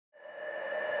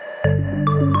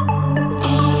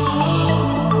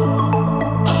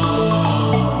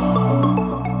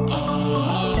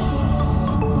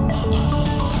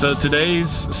So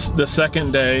today's the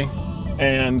second day,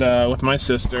 and with my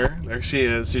sister. There she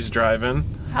is, she's driving.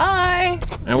 Hi!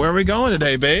 And where are we going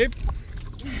today, babe?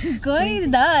 Going to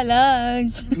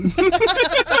Dallas.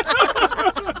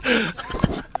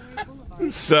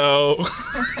 So,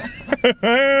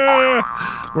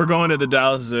 we're going to the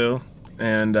Dallas Zoo.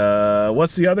 And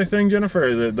what's the other thing,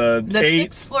 Jennifer? The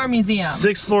sixth floor museum.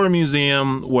 Sixth floor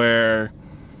museum where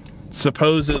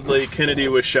supposedly Kennedy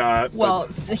was shot. Well,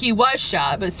 he was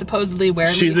shot, but supposedly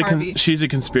where she's a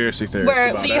conspiracy theorist.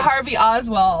 Where Lee Harvey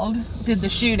Oswald did the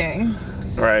shooting,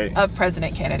 right, of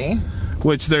President Kennedy.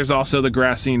 Which there's also the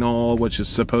grassy knoll, which is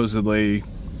supposedly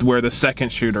where the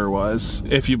second shooter was,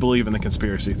 if you believe in the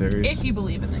conspiracy theories. If you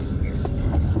believe in the conspiracy.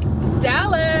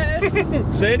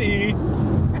 Dallas City.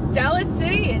 Dallas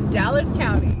City in Dallas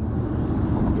County.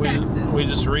 We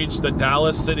just reached the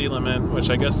Dallas city limit,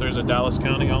 which I guess there's a Dallas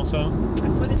County also.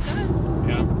 That's what it says.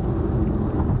 Yeah.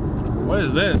 What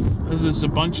is this? This is a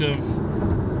bunch of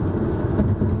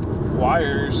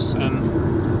wires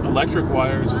and electric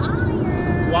wires.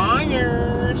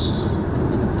 Wires.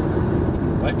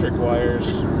 Electric wires.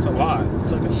 It's a lot.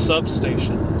 It's like a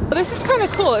substation. This is kind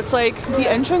of cool. It's like the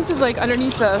entrance is like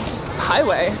underneath the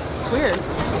highway. It's weird.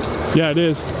 Yeah, it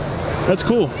is. That's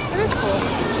cool. It is cool.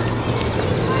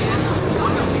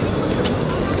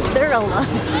 There are a lot.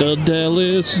 The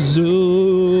Dallas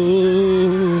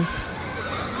Zoo.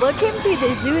 Welcome to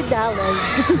the Zoo Dallas.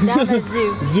 Dallas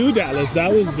Zoo. Zoo Dallas.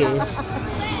 That was the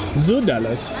Zoo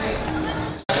Dallas.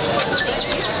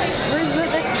 Where's the...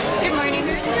 Good morning.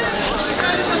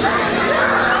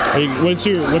 What's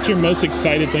your most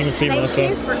excited thing to see, Thank Melissa?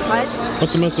 you for what?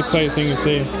 What's the most exciting thing to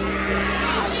see?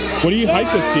 What are you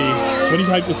hyped to see? What are you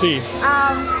hyped to see? I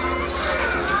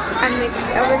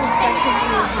was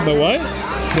expecting The what?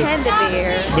 panda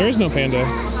bear. There is no panda.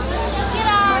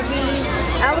 Maybe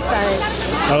elephant.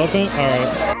 Elephant?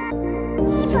 Alright.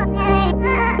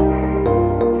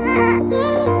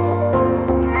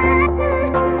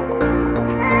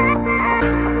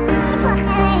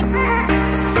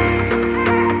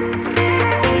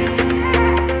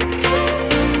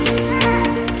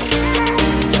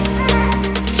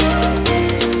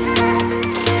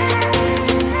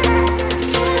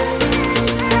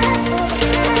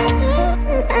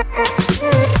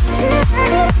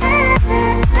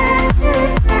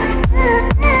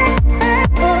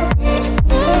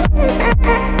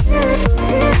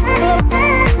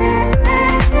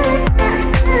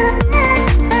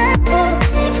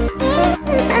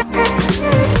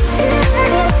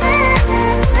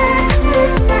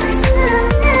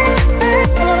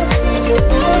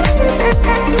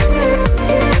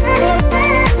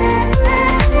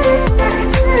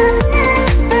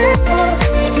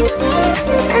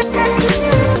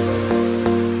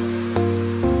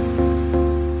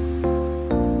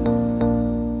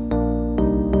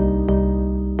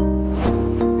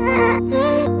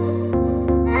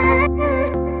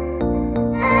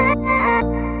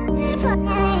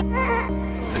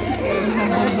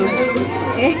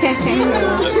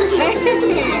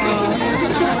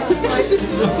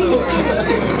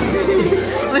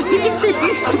 What are you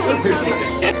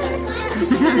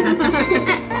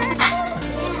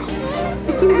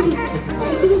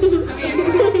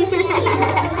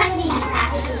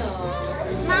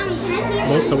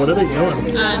Melissa, what are they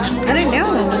doing? I don't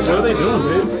know. What are they doing,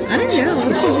 babe? I don't know. What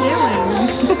are they doing?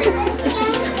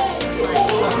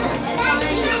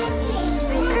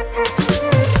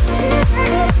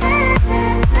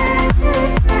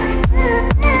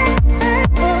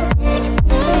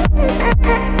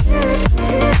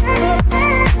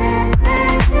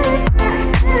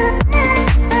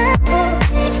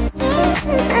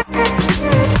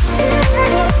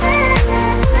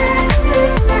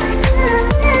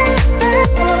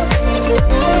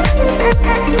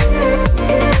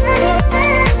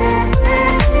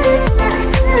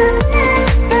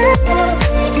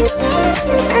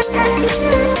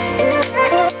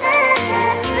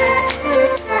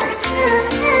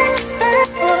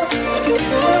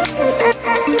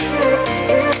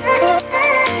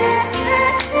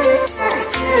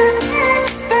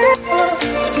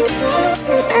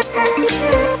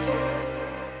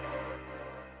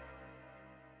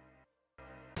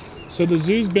 So the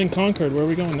zoo's been conquered. Where are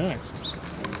we going next?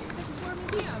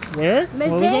 Where?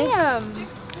 Museum.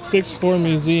 Sixth floor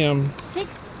museum.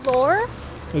 Sixth floor?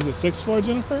 Is it sixth floor,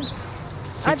 Jennifer? Oh,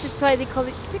 that's why they call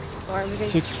it sixth floor.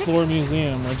 Sixth floor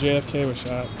museum where JFK was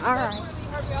shot. Alright.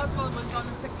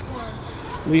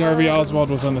 Lee Harvey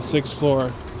Oswald was on the 6th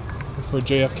floor for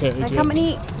JFK. Like how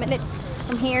many minutes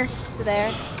from here to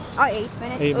there? Oh, 8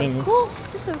 minutes. 8 minutes. It's cool.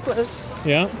 It's just so close.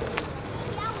 Yeah.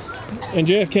 And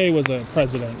JFK was a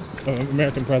president.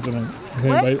 American president.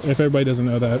 What? If everybody doesn't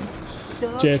know that,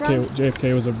 Donald Trump?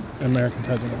 JFK was an American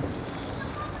president,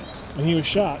 and he was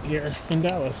shot here in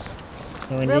Dallas.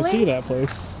 And we're gonna go Really? see that place.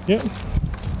 Yep.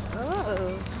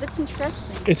 Oh, that's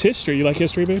interesting. It's history. You like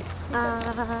history, babe?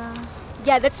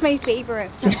 Yeah, that's my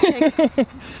favorite subject.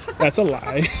 That's a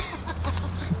lie.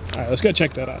 All right, let's go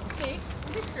check that out.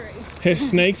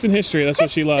 Snakes and history. That's what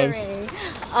she loves. History.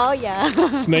 Oh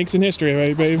yeah. Snakes and history,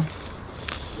 right, babe?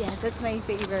 Yes, that's my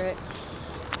favorite.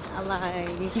 It's a lie.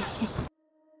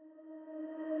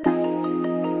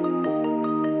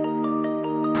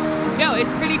 No,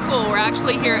 it's pretty cool. We're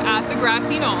actually here at the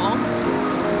grassy knoll,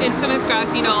 infamous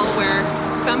grassy knoll, where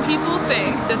some people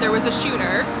think that there was a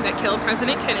shooter that killed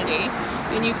President Kennedy.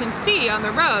 And you can see on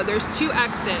the road, there's two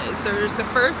X's. There's the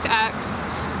first X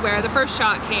where the first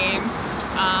shot came,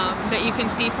 that you can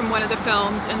see from one of the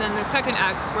films, and then the second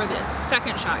X where the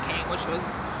second shot came, which was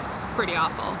pretty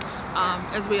awful,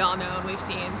 as we all know and we've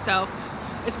seen. So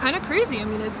it's kind of crazy. I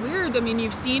mean, it's weird. I mean,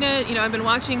 you've seen it, you know, I've been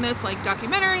watching this like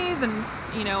documentaries and,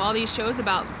 you know, all these shows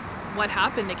about what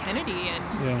happened to Kennedy,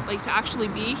 and like to actually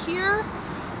be here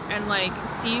and like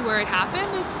see where it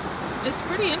happened, it's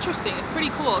pretty interesting. It's pretty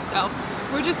cool. So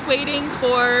we're just waiting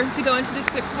to go into the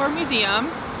 6th floor museum.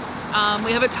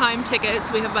 We have a time ticket,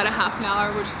 so we have about a half an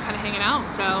hour. We're just kind of hanging out.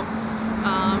 So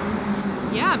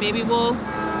yeah, maybe we'll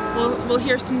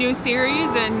hear some new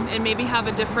theories and maybe have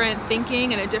a different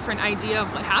thinking and a different idea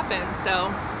of what happened.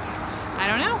 So I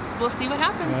don't know. We'll see what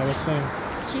happens. Yeah, let's see.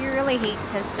 She really hates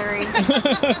history.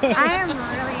 I am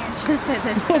really interested in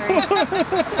history.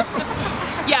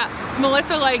 Yeah,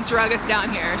 Melissa like drug us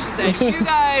down here. She said, you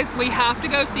guys, we have to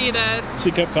go see this. She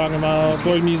kept talking about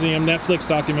Floyd Museum, Netflix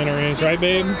documentaries, right,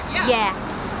 babe? Yeah. Yeah.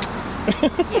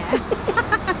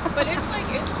 But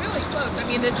it's really close. I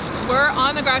mean, we're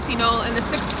on the grassy knoll, and the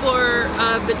 6th floor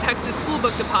of the Texas School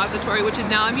Book Depository, which is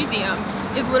now a museum,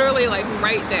 is literally like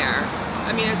right there.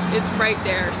 I mean, it's right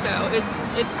there, so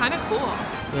it's kind of cool.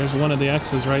 There's one of the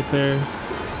X's right there.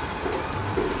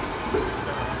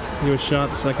 He was shot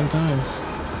the second time.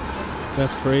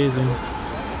 That's crazy.